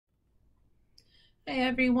Hi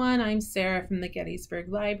everyone, I'm Sarah from the Gettysburg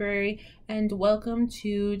Library, and welcome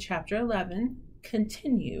to Chapter 11,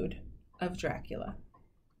 Continued, of Dracula.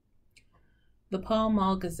 The Pall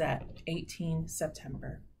Mall Gazette, 18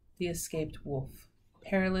 September. The Escaped Wolf.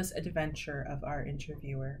 Perilous adventure of our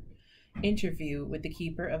interviewer. Interview with the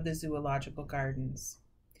keeper of the Zoological Gardens.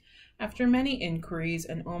 After many inquiries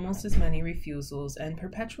and almost as many refusals, and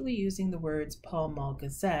perpetually using the words Pall Mall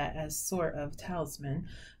Gazette as sort of talisman,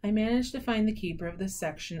 I managed to find the keeper of the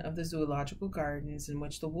section of the Zoological Gardens in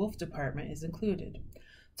which the wolf department is included.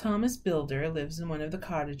 Thomas Builder lives in one of the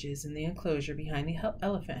cottages in the enclosure behind the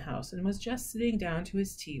elephant house and was just sitting down to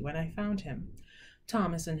his tea when I found him.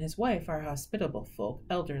 Thomas and his wife are hospitable folk,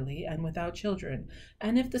 elderly and without children,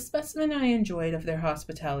 and if the specimen I enjoyed of their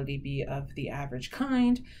hospitality be of the average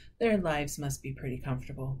kind, their lives must be pretty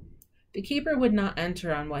comfortable. The keeper would not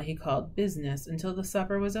enter on what he called business until the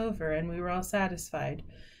supper was over and we were all satisfied.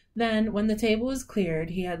 Then, when the table was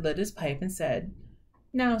cleared, he had lit his pipe and said,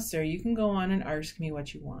 "Now, sir, you can go on and ask me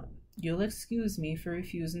what you want. You'll excuse me for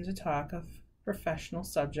refusing to talk of professional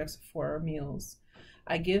subjects afore our meals.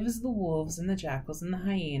 I gives the wolves and the jackals and the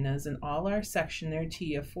hyenas and all our section their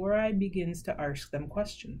tea afore I begins to ask them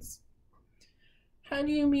questions." "How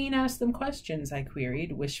do you mean ask them questions?" I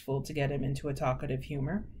queried, wishful to get him into a talkative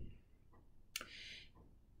humor.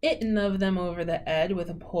 "Itting of them over the head with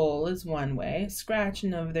a pole is one way,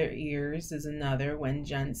 scratching of their ears is another when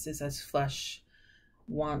gents is as flush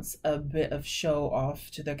wants a bit of show off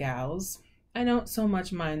to the gals. I don't so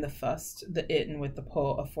much mind the fuss, the ittin' with the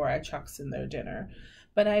pole afore I chucks in their dinner,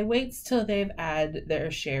 but I waits till they've 'ad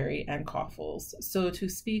their sherry and coffles, so to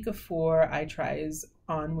speak, afore I tries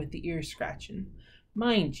on with the ear scratchin'.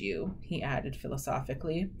 Mind you," he added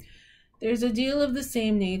philosophically, "there's a deal of the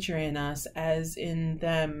same nature in us as in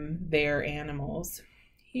them there animals.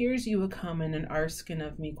 Here's you a-comin' and arskin'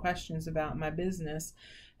 of me questions about my business,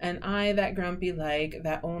 and I that grumpy like,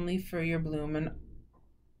 that only for your bloomin'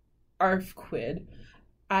 arfquid,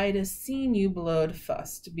 I'd a seen you blowed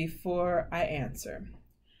fust before I answer.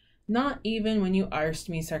 Not even when you arst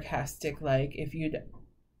me sarcastic like if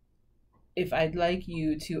I'd like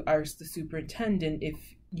you to arst the superintendent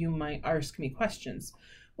if you might arsk me questions.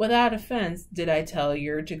 Without offense, did I tell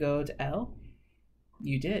yer to go to L?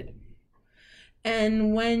 You did.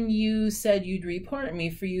 And when you said you'd report me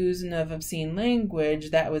for using of obscene language,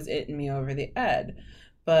 that was itting me over the head.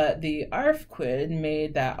 But the arfquid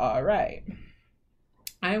made that all right.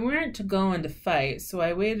 I weren't going to fight, so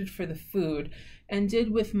I waited for the food and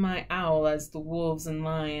did with my owl as the wolves and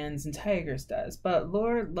lions and tigers does. But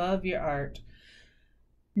Lord love your art,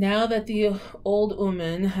 now that the old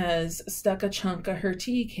 'ooman has stuck a chunk of her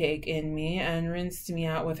tea cake in me and rinsed me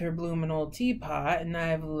out with her bloomin' old teapot and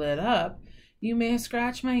I've lit up, you may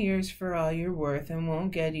scratch my ears for all you're worth and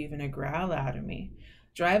won't get even a growl out of me.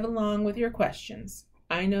 Drive along with your questions.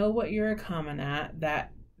 I know what you're a-comin' at,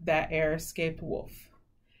 that air escaped wolf."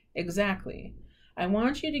 "Exactly. I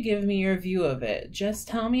want you to give me your view of it. Just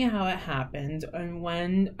tell me how it happened, and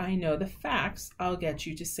when I know the facts, I'll get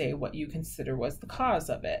you to say what you consider was the cause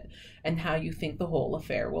of it, and how you think the whole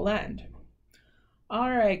affair will end."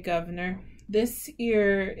 "All right, Governor. This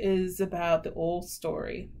 'ere is about the old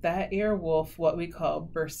story. That 'ere wolf, what we call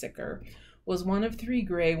Berserker, was one of 3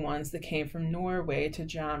 gray ones that came from Norway to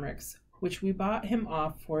Jamrix, which we bought him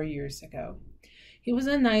off 4 years ago. He was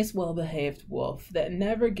a nice, well-behaved wolf that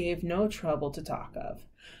never gave no trouble to talk of.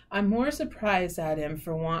 I'm more surprised at him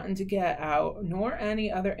for wanting to get out nor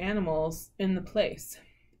any other animals in the place.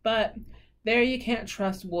 But there, you can't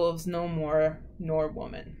trust wolves no more nor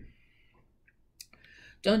woman."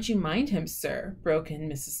 "Don't you mind him, sir," broke in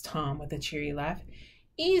Mrs. Tom with a cheery laugh.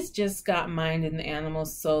 "He's just got minding the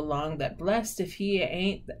animals so long that blessed if he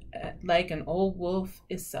ain't like an old wolf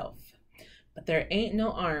hisself. But there ain't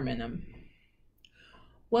no harm in him."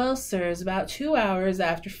 "Well, sir, it was about 2 hours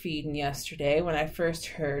after feeding yesterday when I first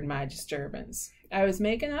heard my disturbance. I was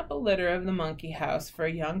making up a litter of the monkey house for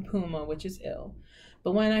a young puma which is ill,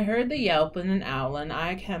 but when I heard the yelping and owling,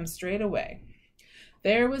 I came straight away.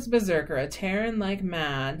 There was Berserker a-tearing like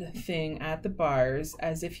mad thing at the bars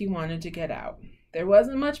as if he wanted to get out. There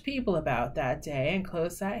wasn't much people about that day, and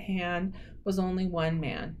close at hand was only one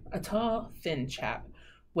man, a tall, thin chap,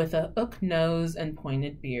 with a hook nose and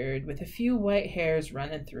pointed beard, with a few white hairs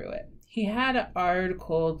running through it. He had a hard,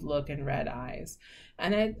 cold look and red eyes,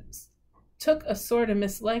 and I took a sort of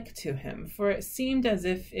mislike to him, for it seemed as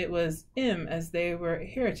if it was him as they were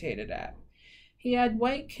irritated at. He had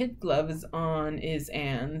white kid gloves on his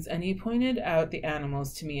hands, and he pointed out the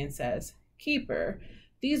animals to me and says, 'Keeper,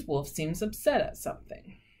 these wolves seems upset at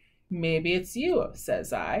something.' 'Maybe it's you,'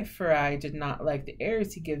 says I, for I did not like the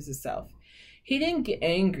airs he gives himself. He didn't get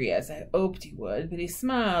angry as I hoped he would, but he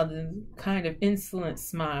smiled a kind of insolent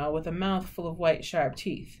smile with a mouthful of white sharp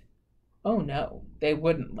teeth. "Oh no, they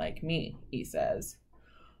wouldn't like me," he says.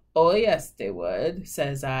 "Oh yes, they would,"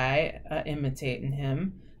 says I, imitating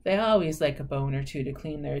him. "They always like a bone or two to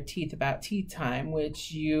clean their teeth about tea time,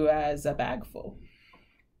 which you as a bagful."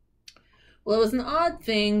 Well, it was an odd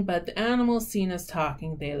thing, but the animals seen us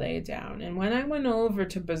talking, they lay down, and when I went over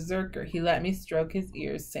to Berserker, he let me stroke his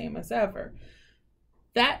ears same as ever.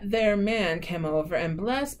 That there man came over, and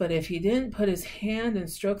bless, but if he didn't put his hand and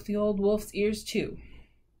stroke the old wolf's ears too.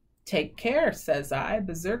 "Take care," says I,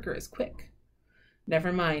 "Berserker is quick."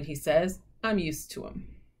 "Never mind," he says, "I'm used to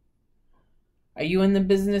him." "Are you in the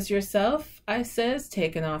business yourself?" I says,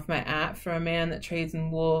 taking off my hat, for a man that trades in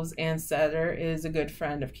wolves and setter is a good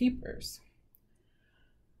friend of keepers.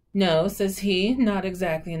 "No," says he, "not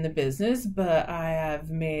exactly in the business, but I have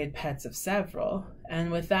made pets of several,"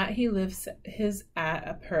 and with that he lifts his hat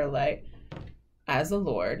a perlite as a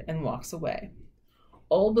lord and walks away.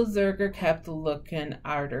 Old Berserker kept looking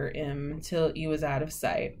arter him till he was out of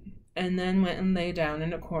sight, and then went and lay down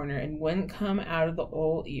in a corner and wouldn't come out of the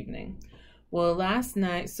whole evening. Well, last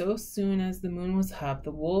night, so soon as the moon was up,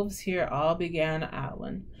 the wolves here all began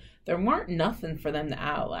owling. There warn't nothing for them to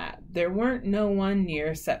owl at. There weren't no one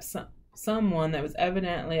near except someone that was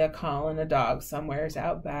evidently a-calling a dog somewheres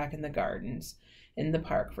out back in the gardens in the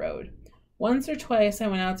park road. Once or twice I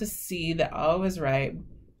went out to see that all was right,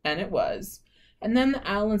 and it was, and then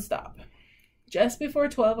the owling stopped. Just before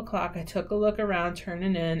 12 o'clock I took a look around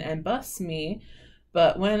turning in, and bust me,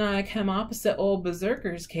 but when I come opposite old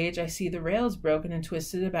Berserker's cage I see the rails broken and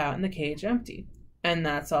twisted about and the cage empty, and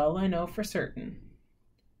that's all I know for certain.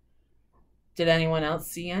 Did anyone else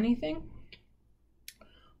see anything?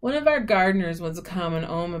 One of our gardeners was a-comin'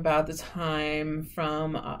 home about the time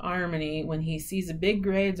from Armony when he sees a big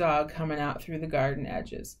gray dog coming out through the garden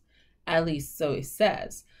edges. At least so he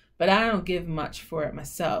says, but I don't give much for it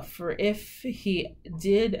myself, for if he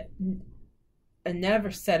did,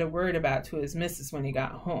 never said a word about to his missus when he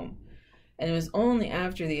got home, and it was only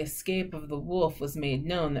after the escape of the wolf was made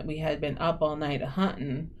known that we had been up all night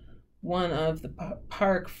a-hunting one of the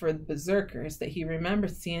park for the berserkers that he remembered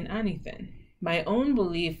seeing anything. My own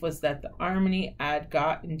belief was that the Armony had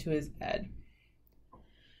got into his head.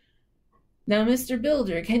 "Now, Mr.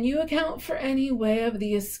 Builder, can you account for any way of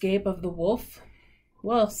the escape of the wolf?"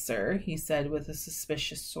 "Well, sir," he said with a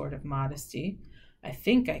suspicious sort of modesty, "I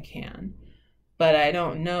think I can, but I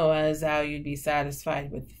don't know as how you'd be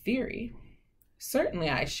satisfied with the theory." "Certainly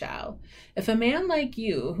I shall. If a man like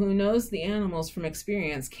you, who knows the animals from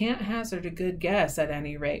experience, can't hazard a good guess at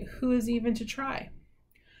any rate, who is even to try?"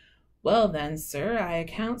 "Well then, sir, I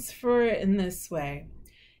accounts for it in this way.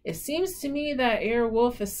 It seems to me that ere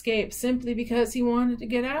wolf escaped simply because he wanted to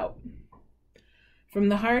get out." From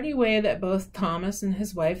the hearty way that both Thomas and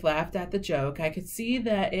his wife laughed at the joke, I could see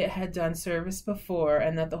that it had done service before,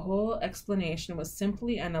 and that the whole explanation was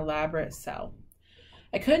simply an elaborate sell.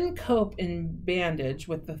 I couldn't cope in bandage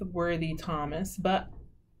with the worthy Thomas, but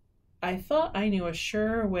I thought I knew a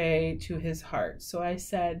surer way to his heart, so I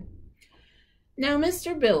said, "Now,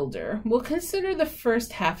 Mr. Builder, we'll consider the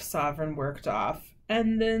first half-sovereign worked off,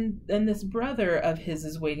 and then this brother of his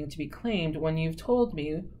is waiting to be claimed when you've told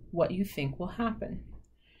me what you think will happen."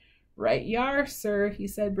 "Right you are, sir," he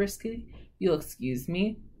said briskly. "You'll excuse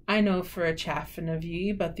me. I know for a chaffin' of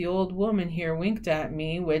ye, but the old woman here winked at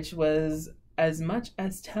me, which was as much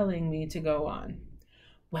as telling me to go on."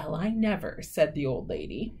 "Well, I never," said the old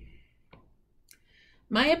lady.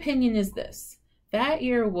 "My opinion is this. That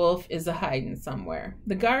ere wolf is a-hiding somewhere.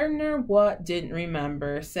 The gardener what didn't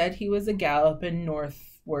remember said he was a-galloping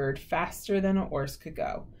northward faster than a horse could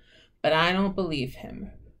go, but I don't believe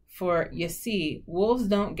him, for, you see, wolves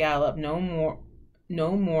don't gallop no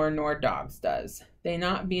more nor dogs does, they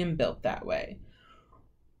not being built that way.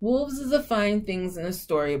 Wolves is a fine things in a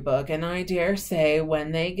storybook, and I dare say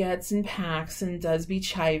when they gets in packs and does be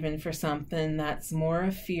chiving for something that's more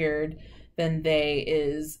afeard than they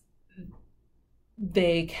is,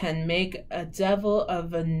 they can make a devil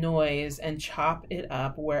of a noise and chop it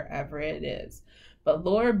up wherever it is. But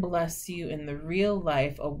Lord bless you, in the real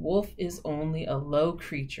life a wolf is only a low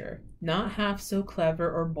creature, not half so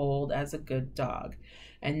clever or bold as a good dog,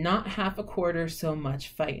 and not half a quarter so much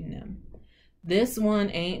fighting him. This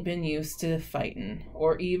one ain't been used to fighting,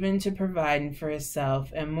 or even to providing for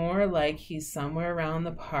hisself, and more like he's somewhere round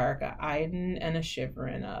the park a-idin' and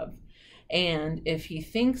a-shiverin' of, and, if he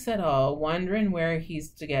thinks at all, wondering where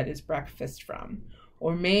he's to get his breakfast from,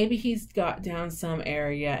 or maybe he's got down some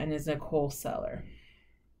area and is a coal cellar.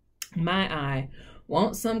 My eye,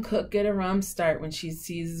 Won't some cook get a rum start when she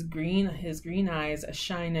sees his green eyes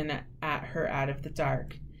a-shining at her out of the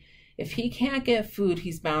dark? If he can't get food,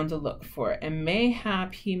 he's bound to look for it, and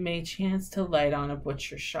mayhap he may chance to light on a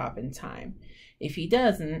butcher's shop in time. If he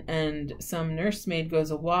doesn't, and some nursemaid goes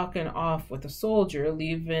a-walking off with a soldier,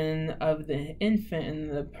 leaving of the infant in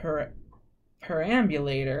the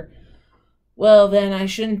perambulator, well, then I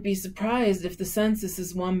shouldn't be surprised if the census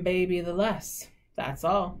is one baby the less. That's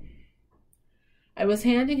all. I was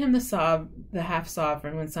handing him the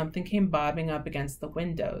half-sovereign when something came bobbing up against the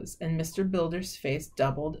windows, and Mr. Bilder's face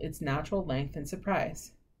doubled its natural length in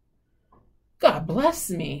surprise. God bless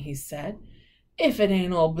me, he said, if it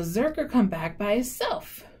ain't old Berserker come back by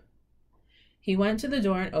hisself. He went to the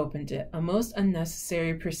door and opened it, a most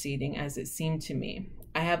unnecessary proceeding as it seemed to me.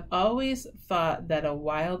 I have always thought that a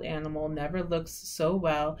wild animal never looks so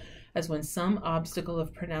well as when some obstacle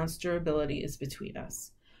of pronounced durability is between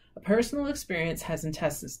us. A personal experience has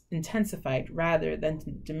intensified rather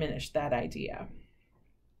than diminished that idea.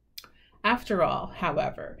 After all,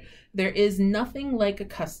 however, there is nothing like a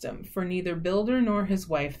custom, for neither Builder nor his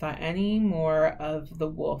wife thought any more of the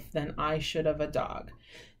wolf than I should of a dog.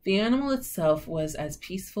 The animal itself was as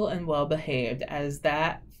peaceful and well-behaved as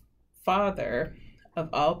that father of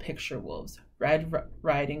all picture wolves, Red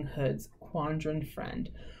Riding Hood's quondam friend,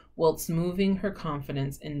 whilst moving her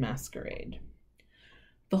confidence in masquerade.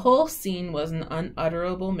 The whole scene was an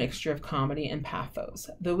unutterable mixture of comedy and pathos.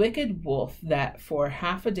 The wicked wolf that for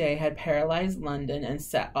half a day had paralyzed London and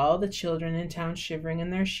set all the children in town shivering in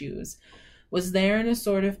their shoes was there in a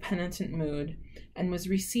sort of penitent mood, and was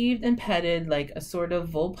received and petted like a sort of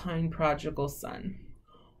vulpine prodigal son.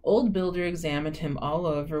 Old Builder examined him all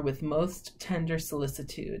over with most tender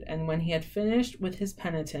solicitude, and when he had finished with his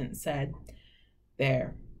penitent, said,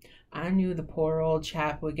 "There, I knew the poor old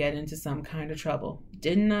chap would get into some kind of trouble.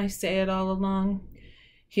 Didn't I say it all along?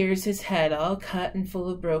 Here's his head all cut and full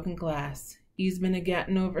of broken glass. He's been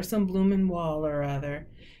a-getting over some bloomin' wall or other.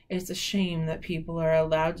 It's a shame that people are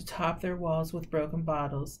allowed to top their walls with broken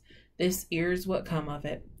bottles. This 'ere's what come of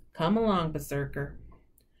it. Come along, Berserker."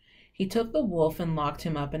 He took the wolf and locked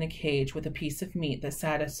him up in a cage with a piece of meat that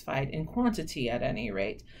satisfied, in quantity at any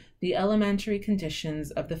rate, the elementary conditions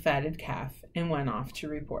of the fatted calf, and went off to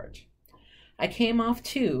report. I came off,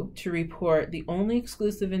 too, to report the only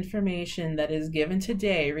exclusive information that is given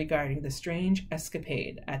today regarding the strange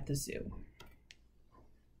escapade at the zoo.